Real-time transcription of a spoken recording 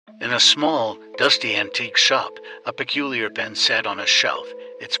In a small, dusty antique shop, a peculiar pen sat on a shelf,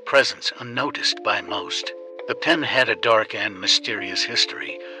 its presence unnoticed by most. The pen had a dark and mysterious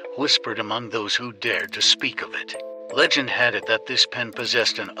history, whispered among those who dared to speak of it. Legend had it that this pen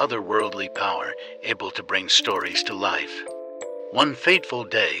possessed an otherworldly power, able to bring stories to life. One fateful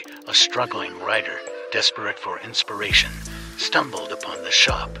day, a struggling writer, desperate for inspiration, stumbled upon the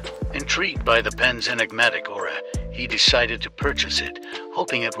shop. Intrigued by the pen's enigmatic aura, he decided to purchase it,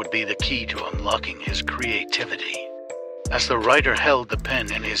 hoping it would be the key to unlocking his creativity. As the writer held the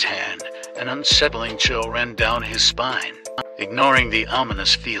pen in his hand, an unsettling chill ran down his spine. Ignoring the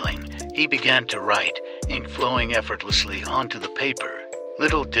ominous feeling, he began to write, ink flowing effortlessly onto the paper.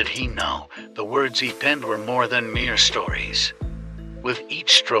 Little did he know, the words he penned were more than mere stories. With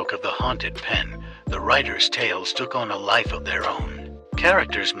each stroke of the haunted pen, the writer's tales took on a life of their own.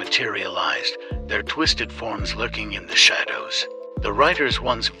 Characters materialized, their twisted forms lurking in the shadows. The writer's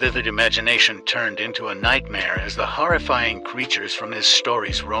once vivid imagination turned into a nightmare as the horrifying creatures from his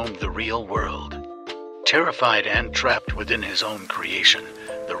stories roamed the real world. Terrified and trapped within his own creation,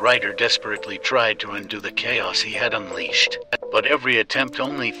 the writer desperately tried to undo the chaos he had unleashed. But every attempt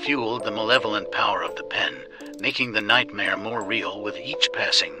only fueled the malevolent power of the pen, making the nightmare more real with each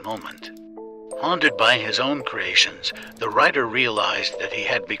passing moment. Haunted by his own creations, the writer realized that he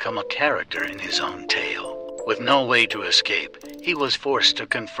had become a character in his own tale. With no way to escape, he was forced to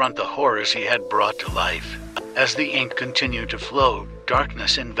confront the horrors he had brought to life. As the ink continued to flow,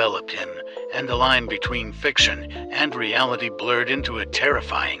 darkness enveloped him, and the line between fiction and reality blurred into a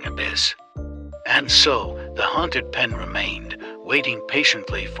terrifying abyss. And so, the haunted pen remained, waiting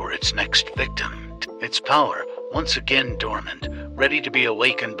patiently for its next victim. Its power, once again dormant, ready to be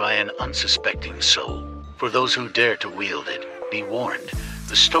awakened by an unsuspecting soul. For those who dare to wield it, be warned,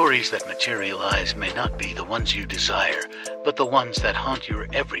 the stories that materialize may not be the ones you desire, but the ones that haunt your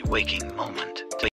every waking moment.